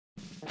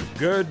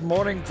Good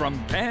morning from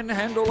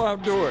Panhandle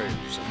Outdoors,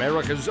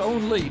 America's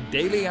only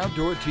daily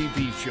outdoor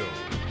TV show.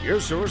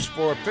 Your source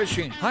for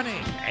fishing,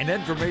 hunting, and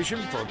information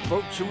for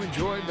folks who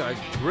enjoy the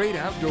great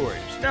outdoors.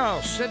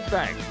 Now sit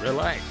back,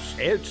 relax.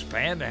 It's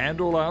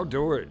Panhandle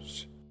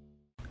Outdoors.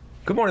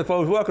 Good morning,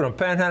 folks. Welcome to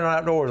Panhandle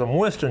Outdoors. I'm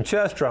Winston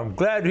Chester. I'm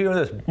glad you're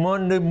here this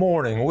Monday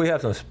morning. We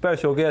have some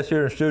special guests here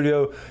in the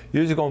studio.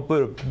 You're just going to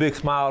put a big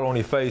smile on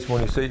your face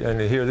when you see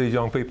and you hear these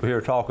young people here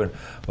talking.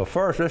 But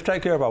first, let's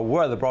take care of our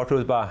weather, brought to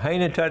us by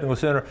Haney Technical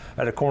Center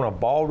at the corner of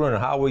Baldwin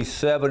and Highway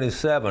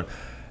 77.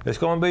 It's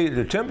going to be,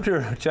 the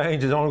temperature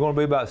change is only going to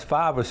be about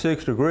 5 or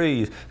 6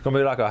 degrees. It's going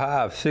to be like a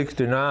high of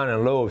 69 and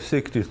a low of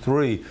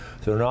 63,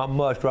 so not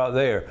much right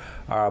there.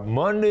 Our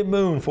Monday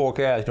moon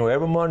forecast, you know,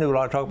 every Monday we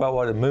like to talk about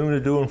what the moon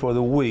is doing for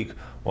the week.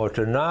 Well,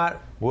 tonight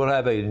we'll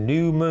have a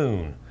new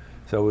moon.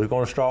 So we're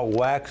going to start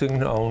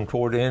waxing on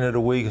toward the end of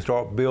the week and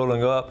start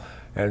building up.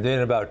 And then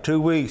in about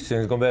 2 weeks, and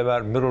it's going to be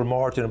about the middle of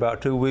March, in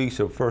about 2 weeks,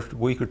 the first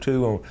week or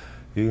two,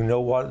 you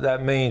know what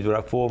that means with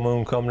that full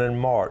moon coming in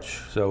March.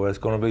 So it's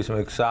going to be some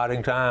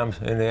exciting times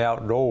in the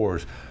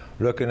outdoors.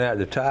 Looking at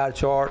the tide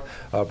chart,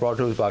 brought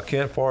to us by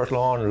Kent Forest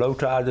Lawn. Low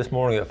tide this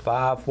morning at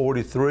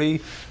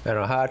 5:43, and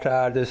a high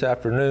tide this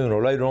afternoon,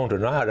 or later on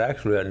tonight,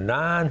 actually at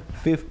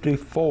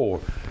 9:54.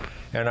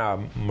 And our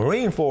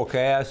marine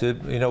forecast,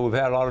 you know, we've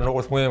had a lot of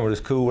north wind with this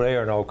cool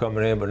air and all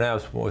coming in, but now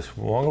it's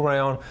swung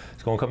around.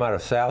 It's going to come out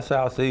of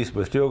south-southeast,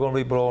 but still going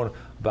to be blowing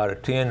about a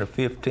 10 to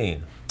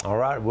 15. All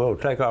right, we'll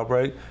take our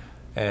break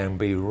and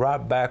be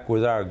right back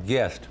with our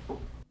guest.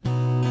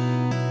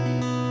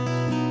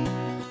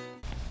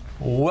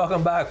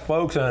 Welcome back,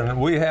 folks, and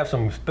we have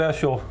some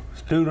special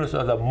students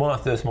of the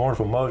month this morning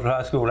from Mosley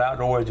High School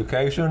Outdoor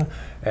Education,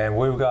 and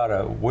we're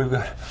gonna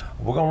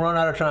run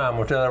out of time.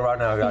 We'll tell you right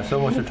now, guys. So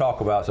much to talk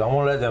about, so I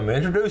want to let them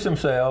introduce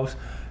themselves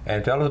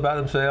and tell us about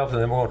themselves,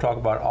 and then we're going to talk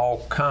about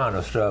all kind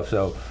of stuff.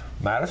 So,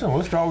 Madison,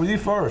 we'll start with you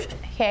first.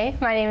 Okay,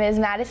 my name is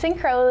Madison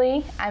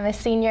Crowley. I'm a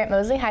senior at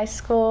Mosley High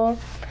School.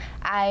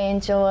 I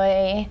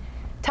enjoy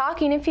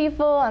talking to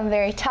people. I'm a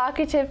very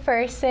talkative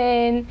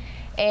person,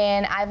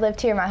 and I've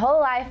lived here my whole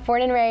life,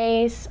 born and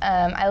raised.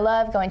 I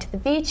love going to the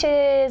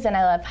beaches, and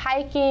I love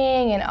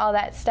hiking and all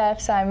that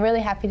stuff, so I'm really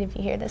happy to be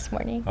here this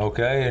morning.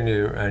 Okay, and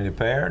your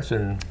parents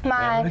and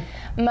My family?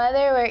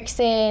 mother works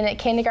in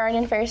kindergarten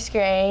and first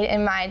grade,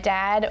 and my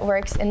dad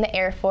works in the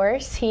Air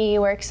Force. He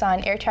works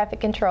on air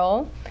traffic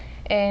control,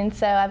 and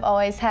so I've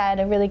always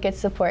had a really good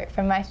support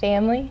from my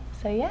family,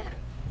 so yeah.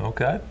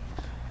 Okay.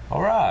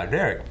 All right,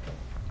 Derek.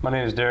 My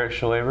name is Derek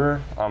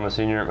Schalaber. I'm a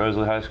senior at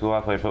Mosley High School. I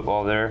play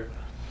football there.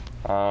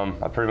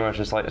 I pretty much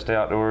just like to stay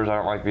outdoors. I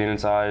don't like being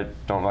inside,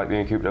 don't like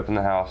being cooped up in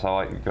the house. I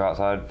like to go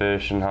outside,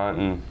 fish and hunt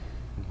and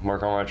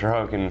work on my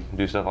truck and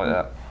do stuff like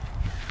that.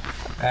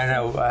 And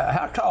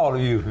how tall are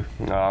you?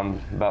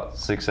 I'm about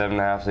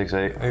 6'7.5",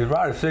 6'8". He's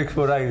right at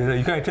 6'8".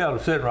 You can't tell him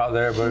sitting right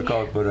there,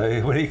 but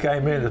when he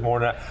came in this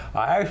morning,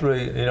 I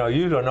actually, you know,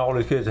 usually I know all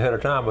these kids ahead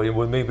of time, but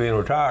with me being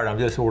retired, I'm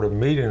just sort of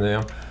meeting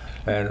them.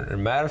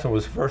 And Madison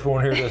was the first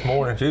one here this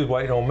morning. She was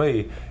waiting on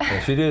me,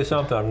 and she did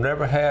something I've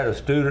never had a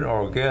student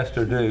or a guest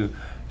to do.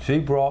 She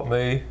brought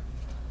me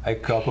a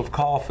cup of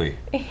coffee.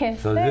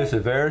 Yes, so sir. This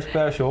is very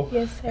special.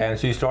 Yes, sir. And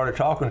she started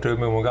talking to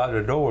me when we got to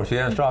the door. She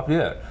hadn't stopped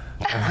yet.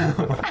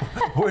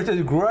 Which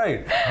is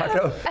great.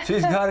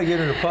 She's got to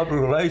get into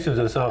public relations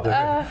or something,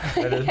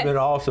 and it's been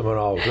awesome and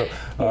all. So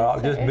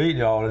just meeting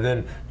y'all, and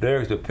then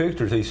Derek's the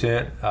pictures he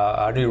sent.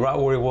 I knew right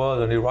where he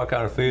was, I knew what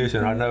kind of fish,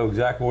 and I know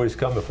exactly where he's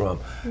coming from.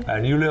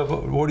 And you live,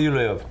 where do you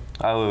live?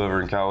 I live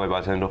over in Callaway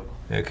by Tyndall.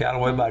 In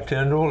Callaway by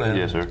Tyndall? And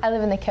Yes, sir. I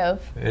live in the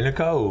Cove. In the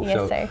Cove. Yes,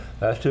 so sir.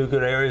 That's two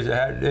good areas.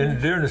 And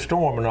during the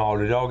storm and all,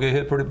 did y'all get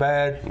hit pretty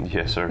bad?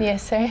 Yes, sir.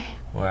 Yes, sir.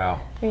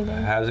 Wow. We did.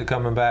 How's it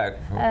coming back?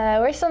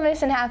 We're still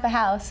missing half a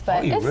house,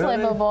 but you it's really?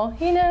 livable,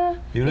 you know.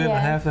 You live in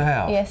half the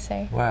house? Yes,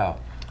 sir. Wow.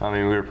 I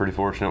mean, we were pretty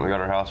fortunate. We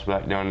got our house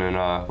back done in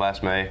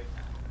last May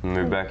and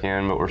moved back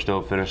in, but we're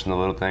still finishing the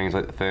little things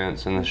like the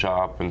fence and the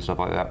shop and stuff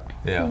like that.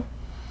 Yeah.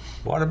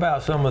 What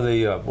about some of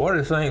the, what are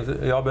the things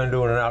that y'all been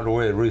doing in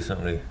outdoor ed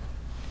recently?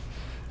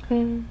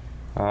 We've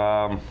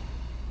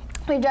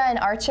done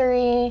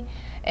archery,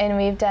 and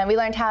we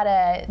learned how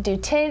to do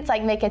tents,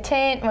 like make a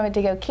tent, we went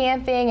to go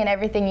camping and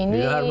everything you need.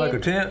 You know how to make a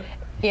tent?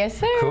 Yes,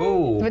 sir.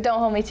 Cool. But don't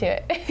hold me to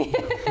it.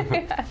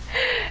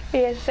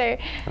 Yes, sir.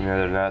 And the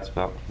other than that's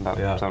about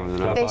some of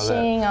the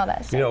Fishing, all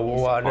that stuff. You know,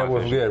 well, I never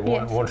will forget,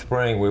 Yes. one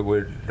spring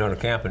we'd done a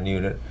camping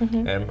unit,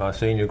 and my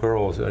senior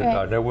girls, I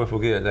never will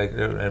forget,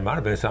 it might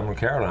have been some of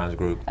Caroline's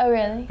group. Oh,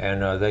 really?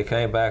 And they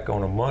came back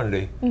on a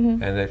Monday,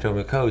 and they told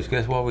me, Coach,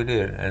 guess what we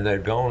did? And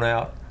they'd gone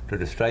out to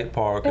the state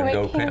park and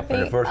go camping.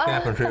 The first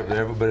camping trip,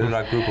 everybody was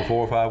like a group of 4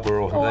 or 5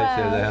 girls, and they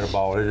said they had a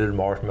ball. They did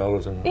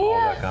marshmallows and all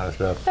that kind of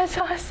stuff. That's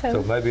awesome.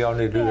 So maybe y'all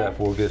need to do that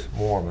before it gets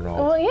warm and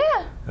all. Well,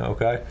 yeah.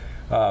 Okay.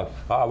 All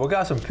right, we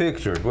got some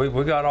pictures.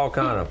 We got all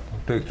kind of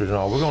pictures and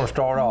all. We're going to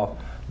start off.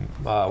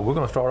 we're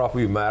going to start off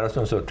with you,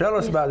 Madison. So tell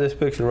us about this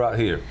picture right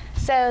here.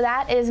 So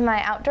that is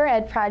my outdoor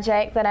ed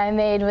project that I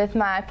made with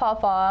my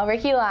pawpaw,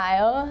 Ricky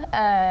Lyle.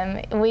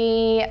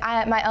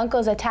 My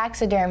uncle's a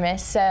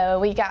taxidermist, so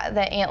we got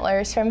the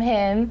antlers from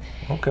him.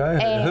 Okay.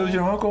 And who's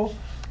your uncle?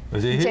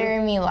 Is he here?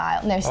 Jeremy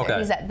Lyle. No, sir. Okay.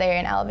 He's up there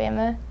in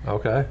Alabama.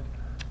 Okay.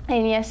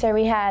 And yes, sir,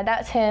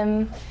 that's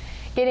him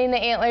getting the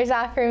antlers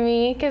off for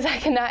me because I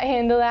could not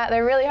handle that.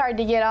 They're really hard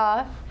to get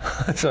off.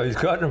 So he's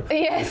cutting them.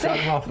 Yes,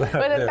 cutting them off with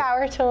a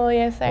power tool.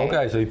 Yes, sir.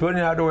 Okay, so you're putting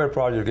the outdoor ed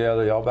project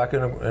together. Y'all back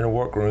in the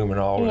workroom and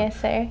all. Yes,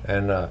 sir.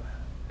 And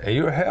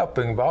you're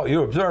helping.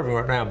 You're observing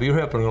right now, but you're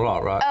helping a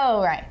lot, right?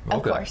 Oh, right.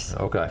 Of course.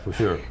 Okay, for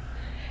sure.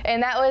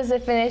 And that was the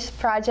finished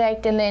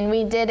project, and then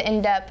we did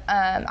end up,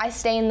 I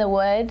stained the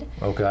wood.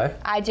 Okay.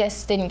 I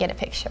just didn't get a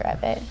picture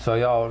of it.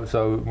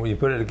 So when you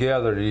put it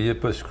together, did you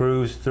just put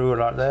screws through it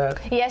like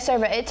that? Yes, sir,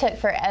 but it took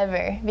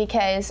forever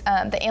because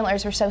the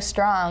antlers were so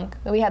strong.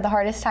 We had the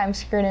hardest time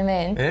screwing them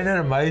in. Isn't it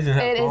amazing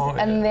how It is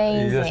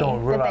amazing you just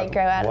don't realize that they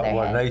grow out of their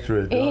what head. nature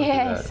is doing.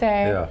 Yes, to that.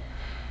 sir.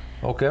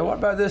 Yeah. Okay, what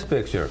about this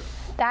picture?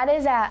 That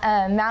is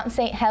at Mount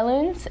St.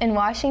 Helens in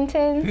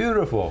Washington.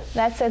 Beautiful.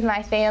 That's with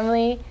my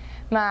family.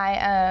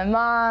 My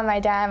mom, my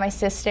dad, my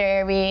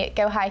sister, we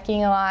go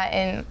hiking a lot,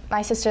 and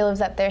my sister lives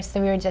up there, so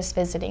we were just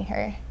visiting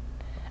her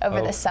over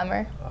the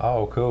summer.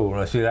 Oh, cool.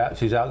 Now,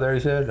 she's out there,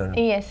 you said?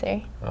 Yes,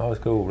 sir. Oh, it's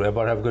cool.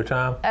 Everybody have a good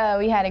time? Oh,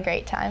 we had a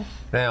great time.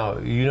 Now,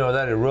 you know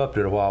that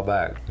erupted a while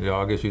back.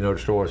 I guess you know the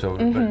story, so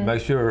but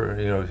make sure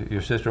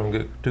your sister don't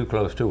get too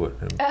close to it.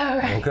 Oh,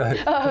 right.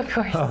 Okay. Oh, of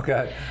course.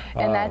 Okay.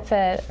 And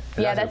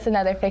that's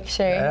another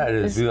picture. That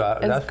is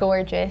beautiful. It's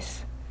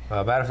gorgeous.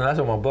 Madison, that's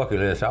on my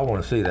bucket list. I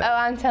want to see that. Oh,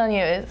 I'm telling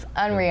you, it's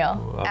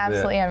unreal.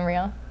 Absolutely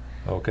unreal.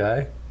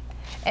 Okay.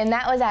 And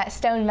that was at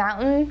Stone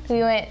Mountain. We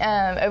went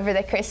over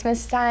the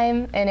Christmas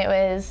time, and it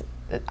was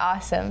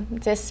awesome.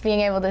 Just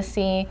being able to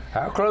see.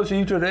 How close are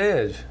you to the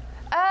edge?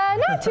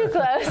 Not too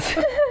close.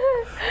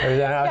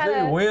 I see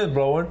the wind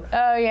blowing.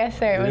 Oh, yes,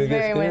 sir. It was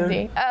very scared?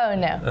 windy. Oh,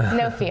 no.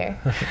 No fear.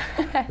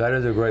 That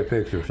is a great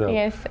picture. So.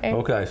 Yes, sir.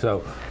 Okay,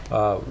 so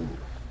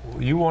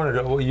you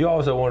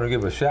also wanted to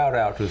give a shout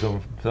out to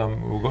some. This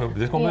going to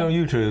be on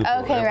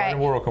YouTube. Okay, right. In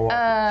the world can watch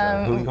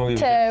it. So who you gonna give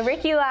to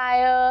Ricky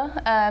Lyle,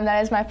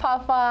 that is my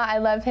pawpaw. I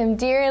love him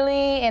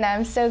dearly, and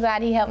I'm so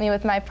glad he helped me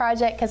with my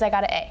project because I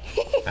got an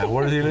A. And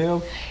where does he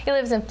live? He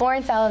lives in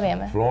Florence,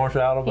 Alabama. Florence,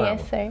 Alabama.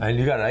 Yes, sir. And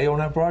you got an A on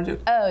that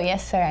project? Oh,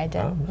 yes, sir, I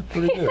did. Oh, that's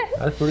pretty good.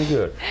 That's pretty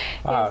good.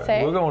 All right,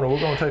 sir. we're going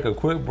to take a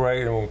quick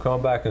break, and we'll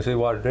come back and see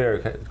what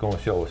Derek is going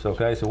to show us.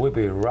 Okay, so we'll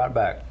be right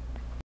back.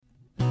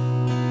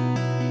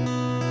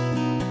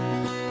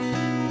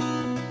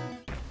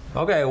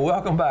 Okay,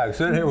 welcome back.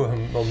 Sitting here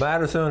with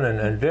Madison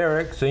and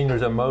Derek,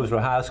 seniors at Mosley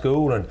High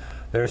School, and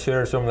they're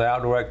sharing some of the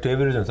outdoor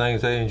activities and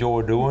things they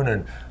enjoy doing,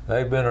 and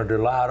they've been a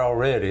delight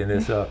already. And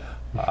it's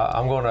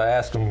I'm going to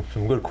ask them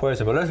some good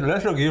questions, but let's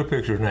look at your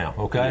pictures now.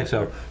 Okay, yes,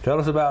 so tell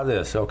us about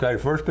this. Okay, the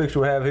first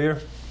picture we have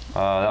here.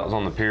 That was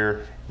on the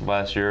pier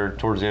last year,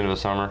 towards the end of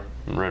the summer.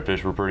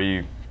 Redfish were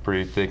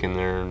pretty thick in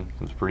there, and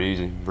it was pretty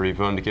easy, pretty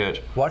fun to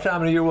catch. What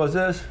time of the year was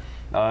this?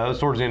 It was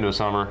towards the end of the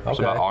summer. It was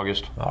about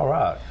August. All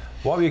right.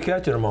 What were you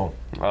catching them on?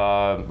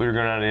 We were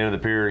going out to the end of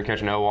the pier and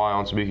catching LY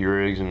on sabiki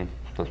rigs and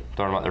throwing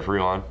them out there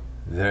free line.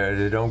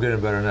 They don't get any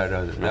better than that,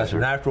 does it? That's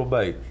natural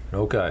bait.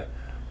 Okay.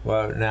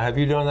 Well, now have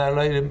you done that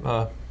lately,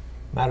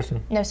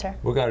 Madison? No, sir.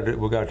 We got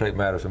to take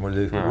Madison with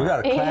these. We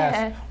got a class.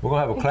 Yeah. We're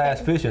gonna have a class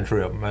fishing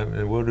trip,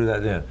 and we'll do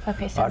that then.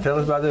 Okay. All right, tell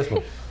us about this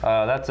one.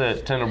 That's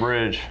at Tyndall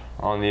Bridge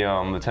on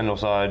the Tyndall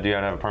side. You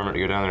gotta have a permit to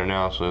go down there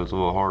now, so it's a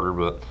little harder,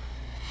 but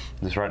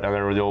just right down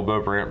there where the old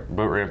boat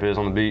ramp is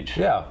on the beach.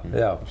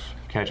 Yeah.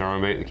 Catch our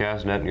own bait, the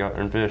cast net, and go out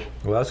there and fish.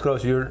 Well, that's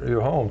close to your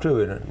home too,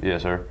 isn't it?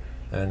 Yes, sir.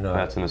 And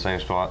that's in the same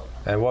spot.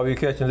 And what were you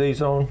catching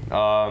these on?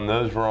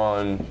 Those were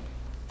on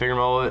finger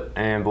mullet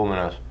and bull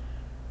minnows.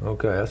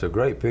 Okay, that's a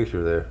great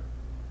picture there.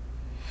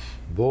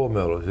 Bull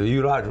minnows. So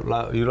you like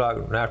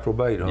natural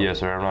bait, huh? Yes,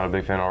 sir. I'm not a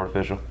big fan of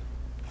artificial.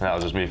 That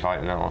was just me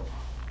fighting that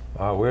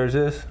one. Where's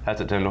this?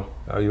 That's at Tyndall.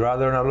 You're right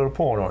there in that little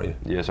point, aren't you?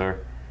 Yes, sir.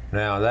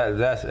 Now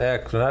that's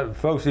excellent.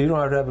 Folks, you don't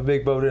have to have a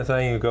big boat or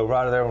anything. You can go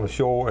right there on the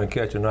shore and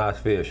catch a nice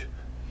fish,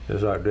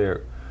 just like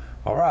Derek.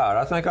 All right,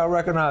 I think I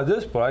recognize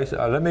this place.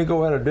 Let me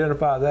go ahead and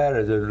identify that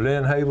as the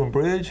Lynn Haven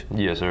Bridge.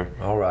 Yes, sir.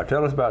 All right,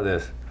 tell us about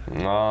this.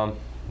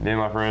 Me and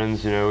my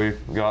friends, we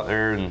go out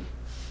there and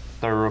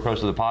throw real close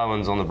to the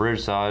pylons on the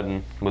bridge side,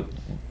 and with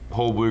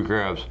whole blue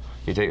crabs.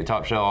 You take the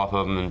top shell off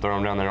of them and throw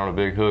them down there on a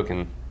big hook,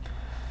 and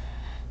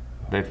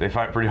they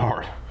fight pretty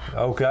hard.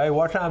 Okay,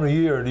 what time of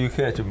year do you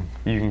catch them?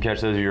 You can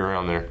catch those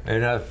year-round there.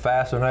 And that's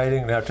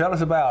fascinating. Now tell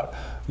us about,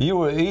 you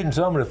were eating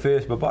some of the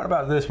fish, but what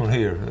about this one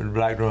here, the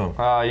black drum?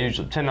 I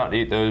usually tend not to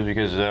eat those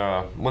because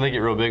when they get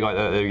real big like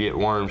that, they get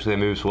worms, so they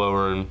move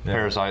slower, and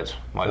parasites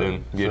might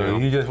get them. So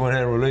you just went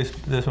ahead and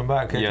released this one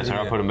back? Yes, sir.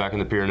 I put them back in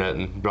the pier net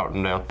and dropped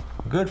them down.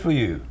 Good for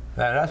you.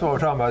 Now, that's what we're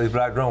talking about, these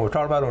black drum. We've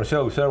talked about it on the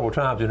show several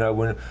times.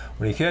 When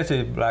you catch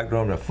these black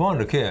drum, they're fun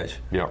to catch.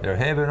 Yeah. They're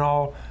heavy and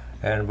all.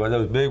 But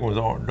those big ones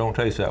don't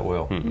taste that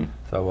well. Mm-hmm.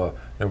 So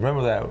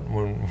remember that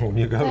when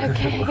you go.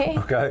 Okay.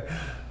 Okay.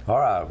 All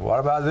right. What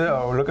about this?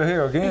 Oh, look at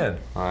here again.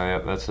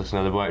 Yep, that's just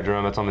another black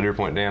drum. That's on the Deer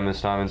Point Dam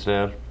this time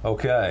instead.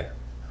 Okay.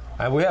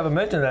 And we haven't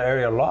mentioned that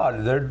area a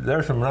lot.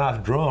 There's some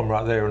nice drum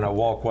right there in that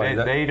walkway.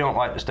 They don't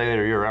like to stay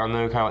there year round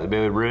though, kind of like the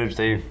Bailey Bridge.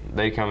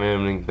 They come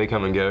in and they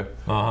come and go.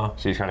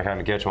 So you kind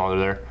of catch them while they're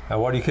there.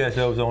 And what do you catch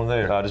those on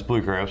there? Just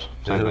blue crabs.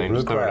 Same thing.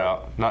 Just throw it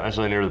out. Not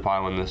necessarily near the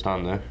piling this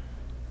time though.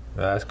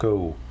 That's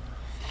cool.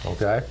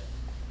 Okay.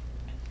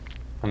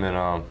 And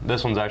then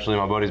this one's actually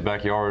my buddy's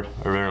backyard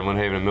over there in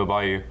Windhaven and Mill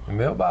Bayou.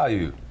 Mill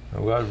Bayou.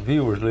 We got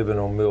viewers living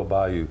on Mill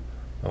Bayou.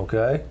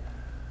 Okay.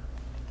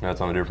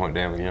 That's on the Deer Point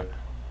Dam again.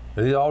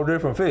 These all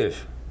different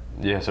fish?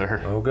 Yes,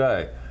 sir.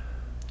 Okay.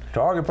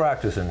 Target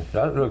practicing.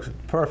 That looks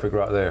perfect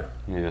right there.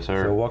 Yes,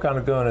 sir. So what kind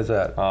of gun is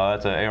that?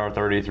 That's an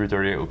AR-30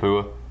 338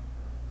 Lapua.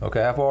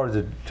 Okay, how far is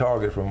the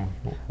target from?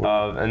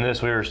 And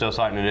this we were still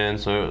sighting it in,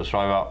 so it was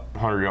probably about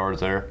 100 yards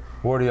there.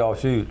 Where do y'all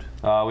shoot?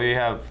 We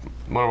have,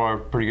 one of our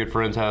pretty good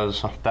friends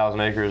has 1,000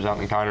 acres out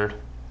in Kynard.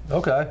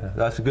 Okay,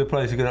 that's a good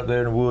place to get up there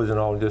in the woods and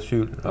all and just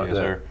shoot out Yes,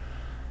 there.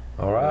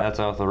 sir. All right. And that's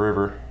out the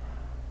river.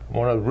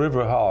 One of the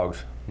river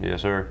hogs.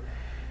 Yes, sir.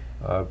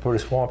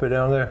 Pretty swampy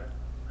down there.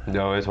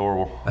 No, it's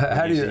horrible.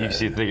 How do you can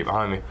see the thicket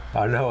behind me.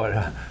 I know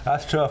it.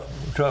 That's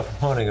tough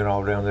hunting and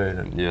all down there,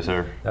 isn't it? Yes,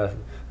 sir.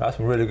 That's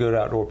some really good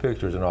outdoor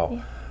pictures and all.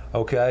 Yeah.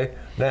 Okay,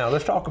 now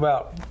let's talk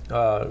about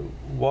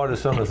what are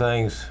some of the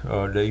things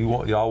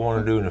that y'all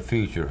want to do in the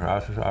future.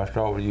 I'll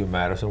start with you,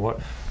 Madison. What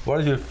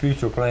does your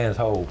future plans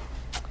hold?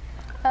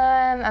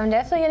 I'm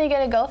definitely going to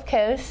go to Gulf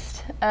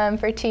Coast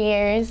for 2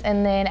 years,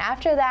 and then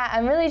after that,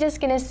 I'm really just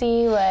going to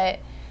see what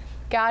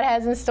God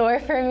has in store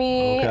for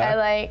me. Okay. I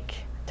like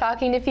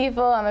talking to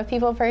people. I'm a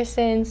people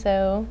person,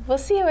 so we'll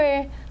see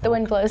where the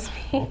wind blows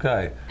me.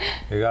 Okay,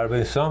 you got to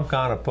be some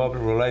kind of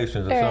public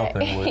relations or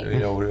something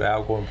with with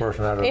outgoing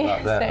personality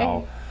about that and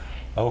all.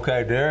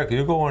 Okay, Derek,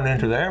 you're going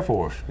into the Air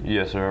Force.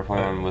 Yes, sir. I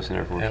plan on enlisting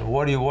Air Force. And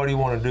what do you want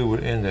to do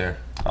in there?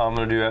 I'm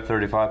going to do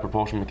F-35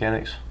 propulsion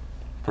mechanics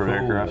for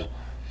aircraft.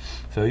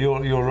 So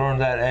you'll learn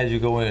that as you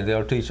go in.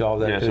 They'll teach all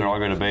that. Yes, too. sir. I'll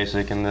go to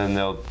basic, and then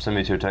they'll send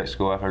me to a tech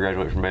school after I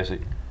graduate from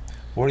basic.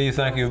 Where do you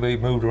think you'll be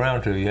moved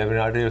around to? You have any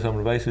idea of some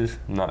of the bases?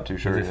 Not too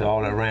sure. It's yet.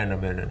 all that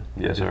random, isn't it?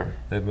 Yes, sir.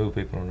 They move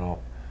people and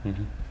all.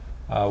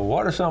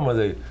 What are some of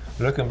the,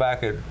 looking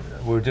back at,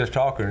 we were just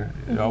talking,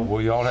 well,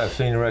 y'all have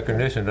senior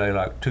recognition day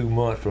like 2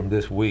 months from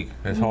this week.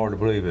 It's hard to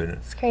believe, isn't it?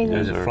 It's crazy.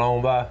 Has it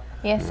flown by?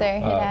 Yes, sir,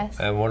 it has.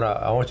 And when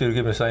I want you to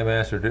give me the same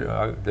answer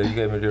that you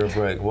gave me during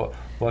break.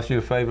 What's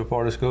your favorite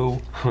part of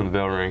school? When the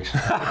bell rings.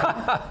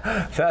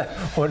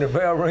 When the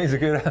bell rings to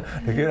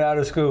get out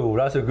of school.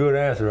 That's a good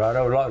answer. I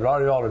know a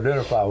lot of y'all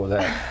identify with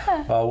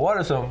that.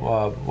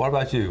 What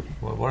about you?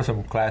 What are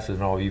some classes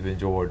and all you've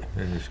enjoyed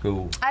in your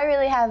school? I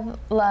really have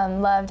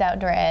loved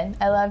outdoor ed.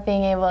 I love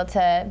being able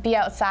to be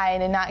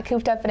outside and not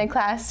cooped up in a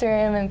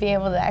classroom and be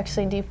able to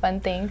actually do fun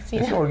things.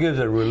 It sort of gives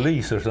a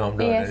release or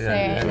something, doesn't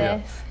Yes, it? sir,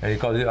 it is. And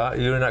because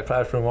you're in that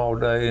classroom all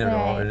day,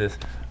 Right. and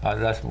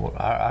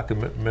I can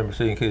remember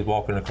seeing kids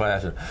walk into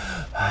class and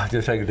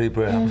just take a deep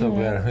breath. I'm so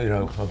glad,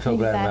 I'm so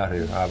glad I'm out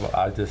here.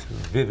 I just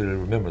vividly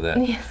remember that.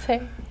 Yes,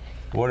 sir.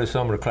 What are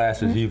some of the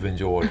classes you've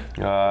enjoyed?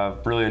 I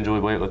really enjoy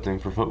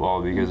weightlifting for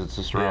football because it's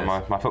just around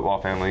my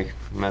football family.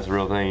 And that's a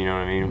real thing, you know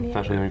what I mean? Yeah.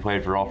 Especially when we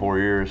played for all 4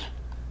 years.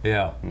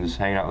 Yeah. And just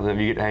hang out with them.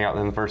 You get to hang out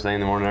with them the first thing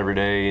in the morning every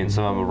day, and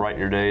some of them will brighten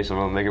your day, some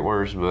of them make it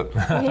worse, but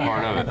that's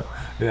part of it.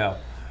 Yeah.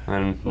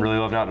 And really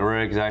loving outdoor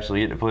ed because I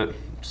actually get to put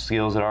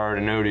skills that I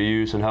already know to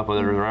use and help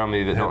others around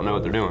me that don't know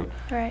what they're doing.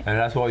 Right. And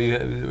that's what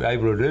you're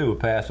able to do,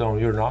 pass on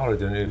your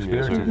knowledge and the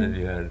experiences Yes, sir. that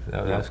you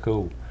had. That's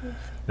cool.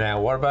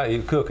 Now, what about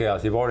your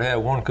cookouts? You've already had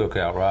one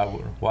cookout, right?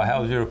 Well,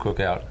 how was your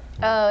cookout?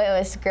 Oh, it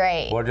was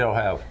great. What did y'all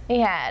have? We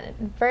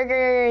had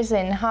burgers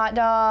and hot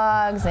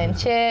dogs and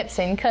chips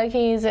and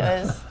cookies. It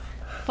was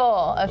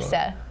full of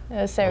stuff. It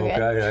was so good.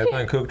 Okay,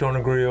 everything cooked on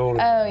the grill?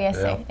 Oh, yes,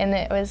 sir. And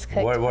it was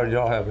cooked. What did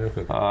y'all have in your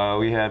cookout?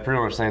 We had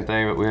pretty much the same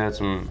thing, but we had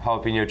some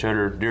jalapeno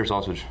cheddar deer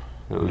sausage.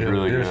 It was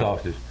really deer good.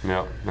 sausage.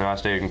 Yeah, and I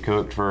stayed and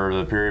cooked for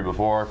the period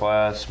before our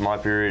class, my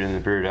period, and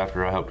the period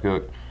after I helped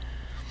cook.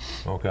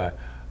 Okay.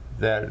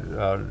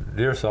 That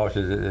deer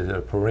sausage is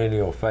a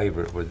perennial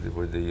favorite with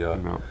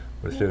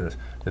the students.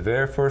 The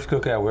very first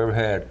cookout we ever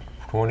had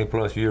 20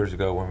 plus years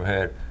ago when we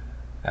had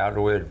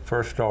outdoor ed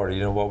first started,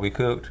 you know what we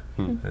cooked?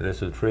 This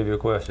is a trivia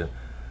question.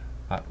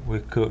 We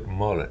cooked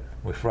mullet.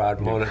 We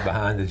fried mullet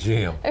behind the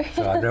gym.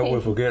 So I never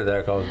will forget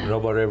that because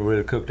nobody ever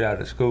really cooked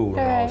out at school and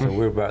all. So we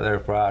were back there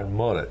frying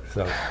mullet.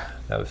 So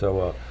that was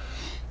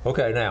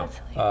okay. Now,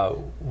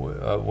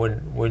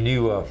 when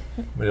you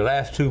the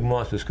last 2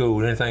 months of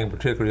school, anything in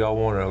particular y'all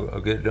want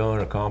to get done,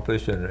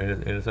 accomplish,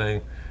 and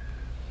anything?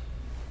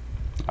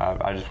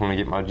 I just want to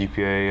get my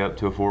GPA up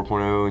to a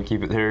 4.0 and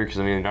keep it there because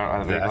I don't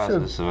have any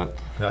classes.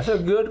 That's a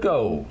good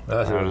goal.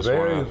 That's a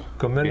very commendable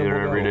goal. Be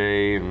there every goal.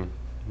 day and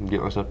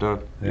get my stuff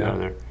done. Get out of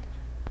there.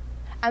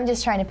 I'm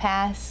just trying to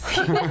pass.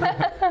 I'm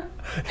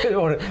just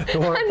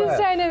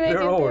trying to make it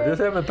through.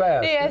 Just have it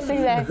pass. Yes,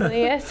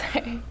 exactly. Yes,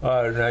 sir.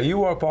 Now you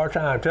work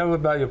part-time. Tell me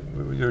about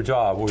your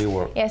job, where you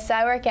work. Yes,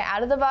 I work at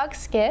Out of the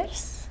Box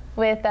Gifts.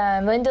 with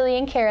Linda Lee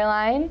and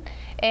Caroline,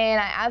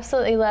 and I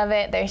absolutely love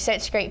it. They're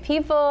such great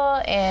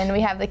people, and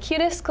we have the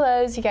cutest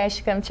clothes. You guys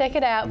should come check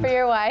it out for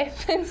your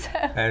wife.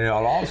 And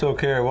y'all also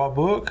carry what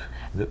book?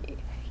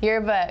 Your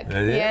book.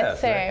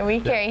 Yes, sir. We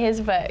carry his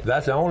book.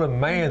 That's the only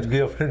man's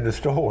gift in the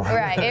store.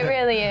 Right, it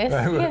really is.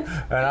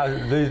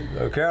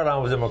 And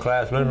Caroline was in my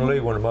class. Linda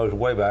Lee went to most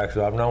way back,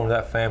 so I've known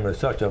that family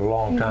such a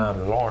long time,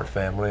 the Lawrence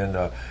family.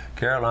 And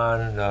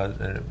Caroline,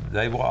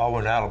 they all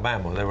went to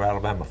Alabama. They were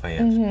Alabama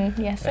fans.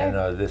 Yes, sir.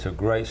 And it's a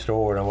great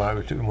store. And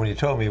when you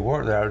told me you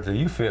worked there, I said,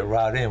 you fit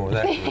right in with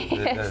that.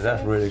 Yes,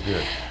 that's really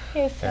good.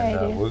 Yes, sir, and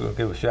I do. we're going to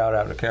give a shout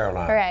out to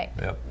Caroline. Right.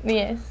 Yep.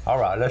 Yes. All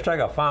right, let's take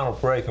our final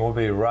break, and we'll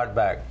be right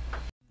back.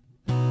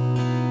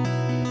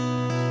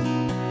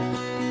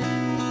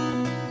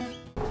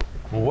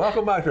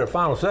 Welcome back to the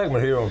final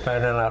segment here on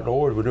Panhandle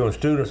Outdoors. We're doing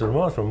Students of the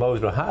Month from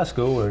Mosley High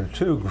School, and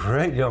two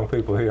great young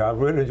people here. I've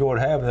really enjoyed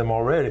having them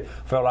already.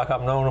 Felt like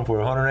I've known them for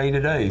 180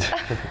 days.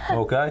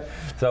 Okay?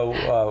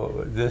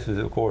 So this is,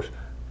 of course,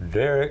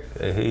 Derek.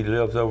 He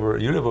lives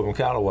you live over in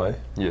Callaway.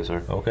 Yes,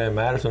 sir. Okay,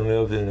 Madison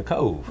lives in the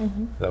Cove.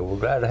 So we're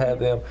glad to have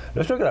them.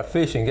 Let's look at our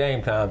fishing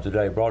game times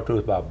today, brought to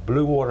us by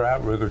Blue Water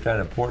Outriggers down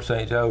in Port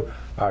St. Joe.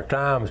 Our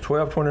time is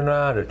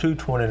 12:29 to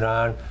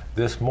 2:29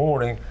 this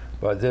morning.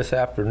 But this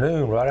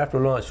afternoon, right after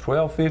lunch,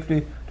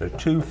 12:50 to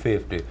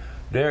 2:50.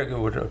 Derek,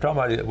 we're talking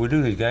about, we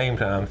do these game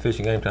times,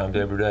 fishing game times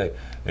every day.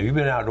 Have you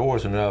been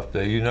outdoors enough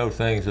that you know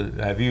things?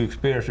 Have you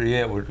experienced it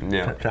yet?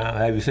 Yeah.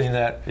 Have you seen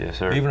that? Yes,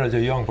 sir. Even as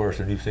a young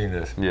person, you've seen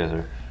this? Yes,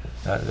 sir.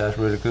 That's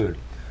really good.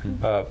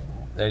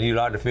 And you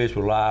like to fish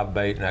with live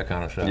bait and that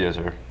kind of stuff? Yes,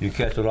 sir. You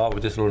catch a lot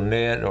with just a little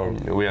net? Or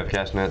we have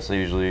cast nets. I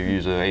usually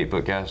use an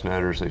 8-foot cast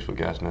net or a 6-foot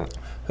cast net.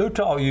 Who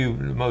taught you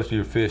most of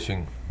your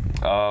fishing?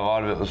 A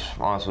lot of it was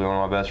honestly one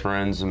of my best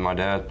friends and my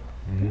dad.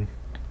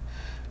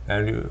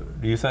 And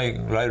do you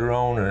think later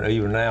on, and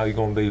even now, you're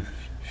going to be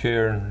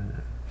sharing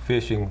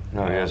fishing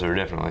yes, sir,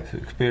 definitely.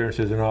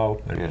 experiences and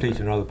all, and Yes,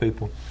 teaching other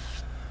people?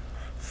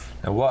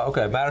 And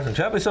okay, Madison,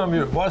 tell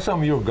me what are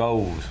some of your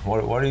goals?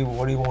 What do you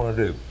want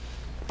to do?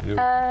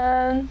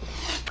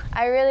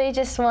 I really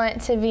just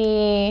want to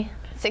be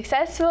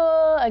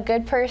successful, a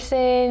good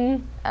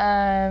person,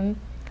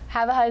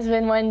 have a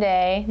husband one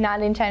day,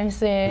 not anytime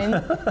soon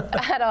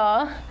at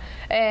all,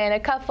 and a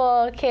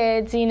couple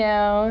kids, you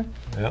know,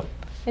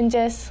 and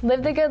just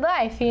live the good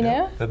life, you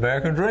know? The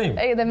American dream.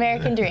 The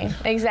American dream,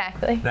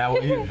 exactly. Now,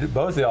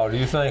 both of y'all, do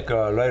you think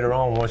later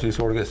on, once you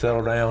sort of get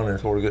settled down and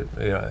sort of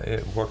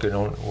get working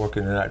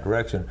in that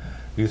direction,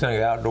 do you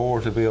think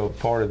outdoors will be a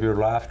part of your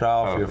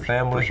lifestyle for your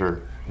family? For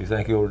sure. You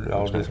think you'll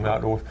do some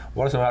outdoors?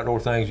 What are some outdoor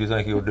things you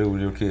think you'll do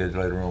with your kids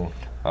later on?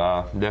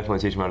 Definitely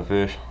teach them how to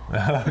fish.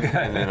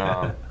 Okay. And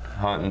then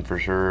hunting for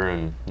sure,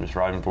 and just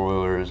riding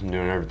 4-wheelers and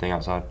doing everything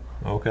outside.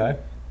 Okay.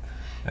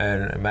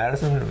 And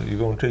Madison, you're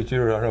going to teach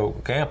your, I know,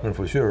 camping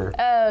for sure.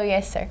 Oh,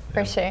 yes, sir,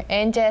 for sure.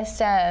 And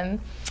just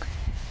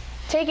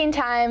taking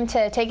time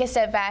to take a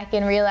step back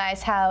and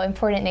realize how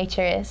important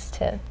nature is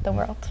to the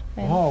world.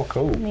 And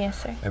cool.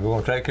 Yes, sir. And we're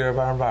going to take care of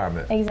our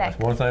environment. Exactly. That's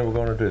one thing we're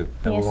going to do. And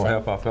Yes, we're going to sir.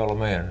 help our fellow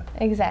man.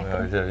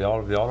 Exactly.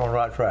 Y'all on the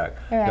right track.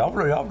 Right.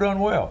 Y'all done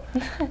well.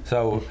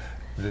 So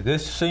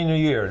this senior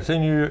year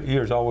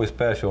is always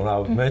special. And I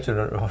was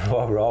mentioning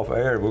while we're off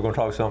air, we're going to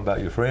talk something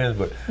about your friends,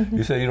 but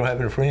you say you don't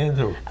have any friends?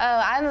 Or? Oh,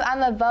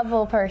 I'm a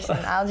bubble person.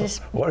 I'll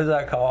just What is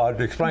that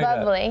called? Explain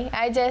bubbly.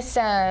 I just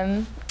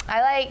I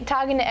like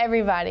talking to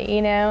everybody,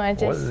 you know. I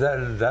that. What just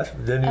is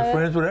that? Then you're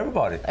friends with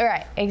everybody.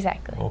 Right,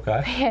 exactly.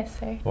 Okay. Yes,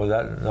 sir. Well,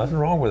 nothing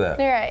wrong with that.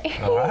 Right.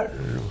 All right.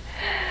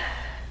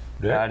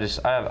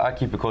 Yeah, I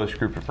keep a close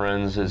group of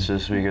friends. It's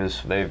just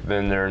because they've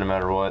been there no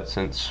matter what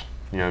since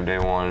day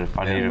one. If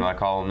I need them, I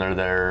call them. They're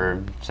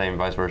there. Same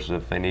vice versa.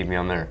 If they need me,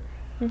 I'm there.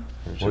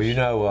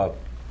 Well,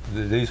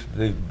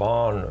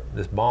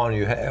 this bond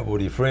you have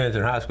with your friends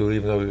in high school,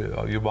 even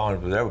though you're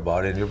bonded with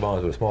everybody and you're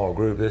bonded with a small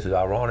group, this is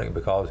ironic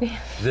because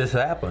this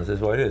happens. This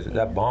is what it is.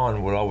 That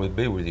bond will always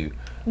be with you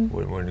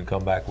when you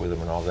come back with them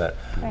and all that.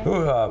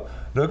 Right.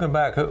 Looking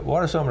back,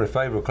 what are some of the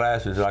favorite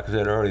classes? Like I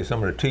said earlier,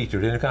 some of the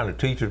teachers. Any kind of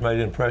teachers made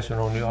an impression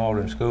on you all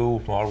in school,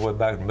 from all the way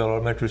back to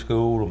elementary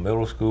school or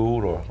middle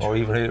school, or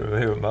even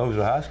here at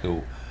Mosley High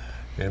School?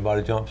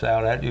 Anybody jumps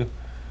out at you?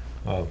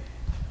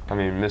 I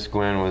mean, Miss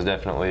Gwen was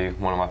definitely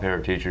one of my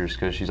favorite teachers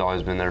because she's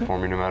always been there for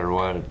me no matter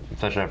what.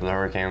 Especially after the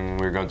hurricane, when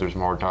we were going through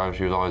some hard times,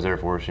 she was always there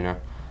for us,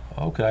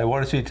 Okay,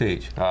 what does she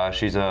teach?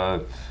 She's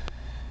a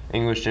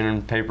English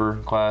and paper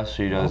class.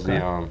 She does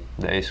the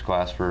ACE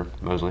class for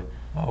Mosley.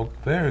 Oh,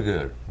 very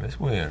good. Miss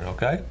Gwen,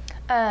 okay.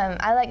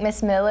 I like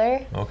Miss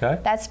Miller. Okay.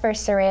 That's for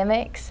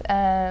ceramics.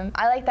 I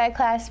like that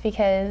class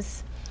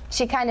because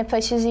she kind of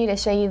pushes you to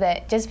show you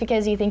that just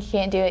because you think you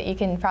can't do it, you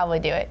can probably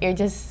do it. You're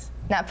just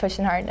not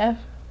pushing hard enough.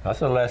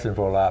 That's a lesson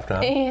for a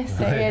lifetime. Yes,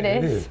 sir, it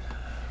is.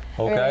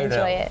 Okay, really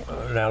enjoy it.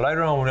 Now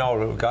later on when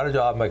y'all got a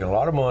job making a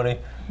lot of money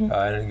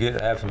and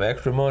have some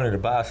extra money to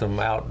buy some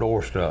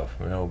outdoor stuff,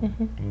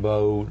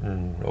 boat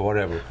and or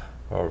whatever,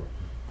 or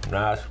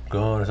nice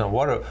gun or something.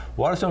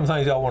 What are some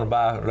things y'all want to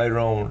buy later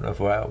on?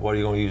 What are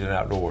you going to use in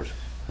outdoors?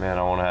 Man,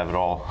 I want to have it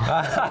all.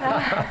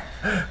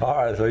 All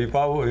right, so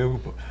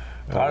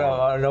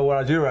I know when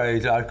I was your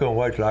age, I couldn't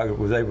wait till I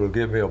was able to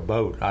get me a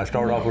boat. I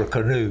started off with a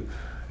canoe,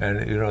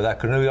 and you know that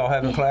canoe y'all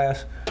have in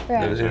class, Right.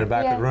 that was in the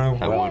back of the room.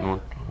 I wouldn't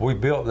want. We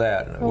built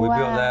that. We built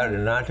that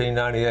in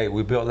 1998.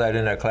 We built that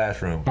in that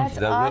classroom. That's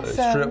That was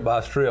awesome. strip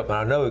by strip. And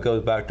I know it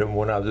goes back to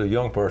when I was a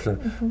young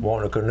person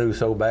wanting a canoe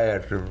so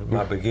bad to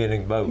my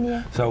beginning boat.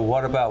 Yeah. So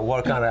what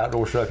kind of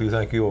outdoor stuff you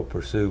think you'll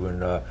pursue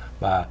and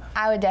by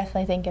I would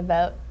definitely think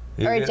about,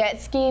 You or a get-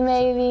 jet ski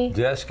maybe.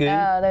 jet ski?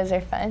 Oh, those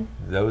are fun.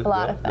 Those, a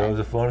lot of fun. Those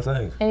are fun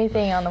things.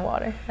 Anything on the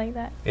water like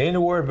that.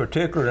 Anywhere in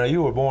particular, now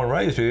you were born and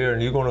raised here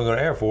and you're going to go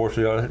to Air Force,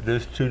 so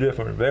there's two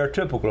different, very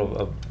typical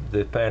of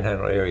the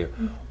Panhandle area.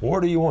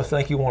 Where do you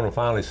think you want to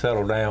finally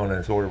settle down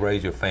and sort of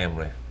raise your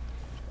family?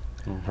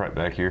 Right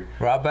back here.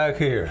 Right back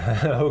here.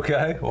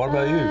 Okay, what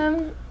about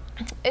you?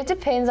 It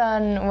depends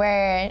on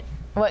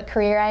what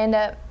career I end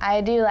up.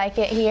 I do like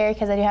it here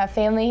because I do have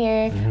family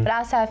here, but I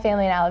also have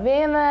family in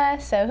Alabama,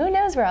 so who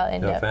knows where I'll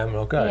end Your up. family,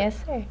 okay.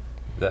 Yes, sir.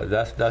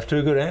 That's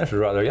two good answers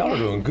right there. Y'all are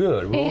doing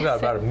good. We've only got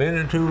about a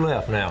minute or two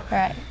left now.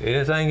 Right.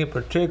 Anything in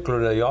particular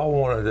that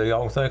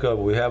y'all think of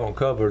we haven't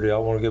covered,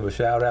 y'all want to give a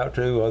shout out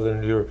to other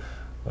than your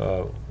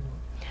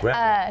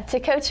grandpa? To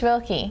Coach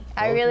Wilkie.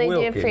 I Coach really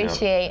Wilkie, do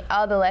appreciate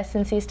all the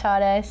lessons he's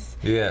taught us.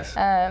 Yes.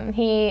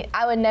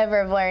 I would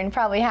never have learned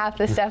probably half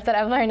the stuff that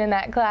I've learned in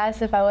that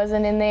class if I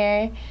wasn't in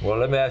there. Well,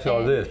 let me ask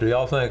y'all this. Do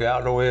y'all think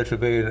outdoor ed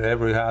should be in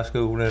every high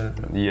school?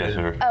 Yes,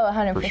 sir. Oh,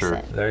 100%. For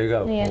sure. There you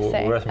go. Yes, We'll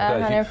sir. rest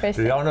my case. 100%.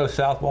 Do y'all know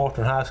South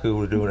Walton High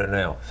School is doing it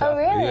now? Oh,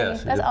 really?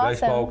 Yes. That's the awesome.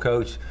 baseball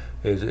coach,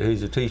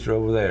 he's a teacher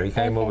over there. He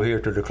came Okay. over here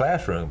to the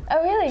classroom.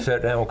 Oh, really?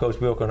 Sat down with Coach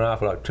Wilkie and I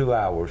for like 2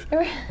 hours.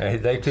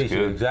 And they teach the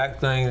good. exact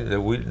thing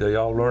that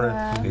y'all learning,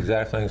 Wow. the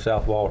exact thing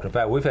South Walton. In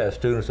fact, we've had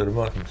students that have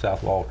run from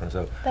South Walton.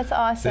 So That's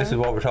awesome. this is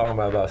what we're talking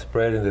about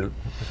spreading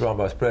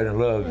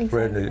love,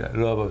 spreading the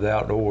love of the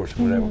outdoors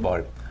with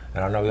everybody.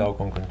 And I know y'all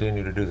gonna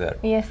continue to do that.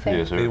 Yes, sir.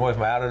 Yes, sir. Either went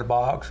from out of the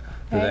box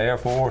to the Right. Air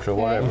Force or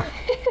Right. whatever.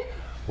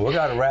 We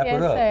got to wrap Yes,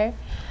 it up. sir.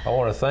 I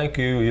want to thank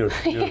you. You're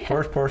the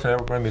first person to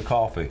ever bring me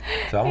coffee.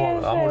 So I'm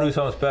Yes, gonna sir. do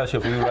something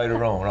special for you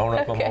later on. I don't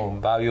know if Okay. I'm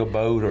gonna buy you a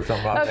boat or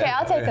something like that. Okay,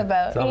 I'll take a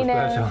boat. Something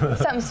special.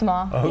 Something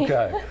small.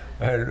 Okay.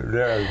 And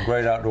there are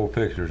great outdoor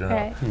pictures, and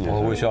Right. I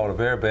want to wish y'all the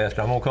very best.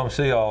 I'm gonna come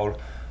see y'all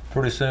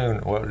pretty soon.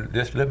 Well,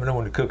 just let me know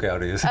when the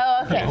cookout is.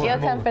 Oh, okay. You'll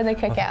come for the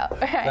cookout.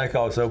 Right. Thank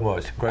y'all so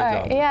much. Great All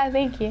job. right. Yeah,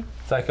 thank you.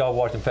 Thank y'all for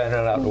watching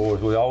Panhandle Outdoors.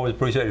 We always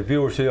appreciate the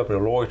viewership and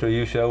the loyalty to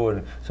you show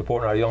and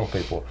supporting our young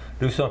people.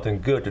 Do something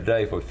good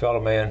today for your fellow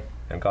man,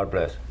 and God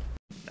bless.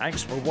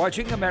 Thanks for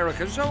watching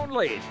America's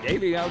only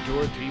daily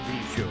outdoor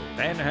TV show,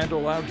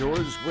 Panhandle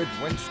Outdoors with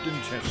Winston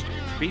Chester,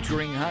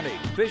 featuring hunting,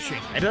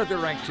 fishing, and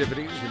other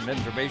activities and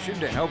information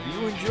to help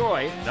you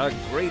enjoy the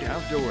great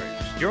outdoors.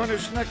 Join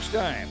us next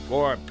time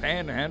for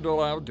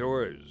Panhandle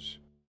Outdoors.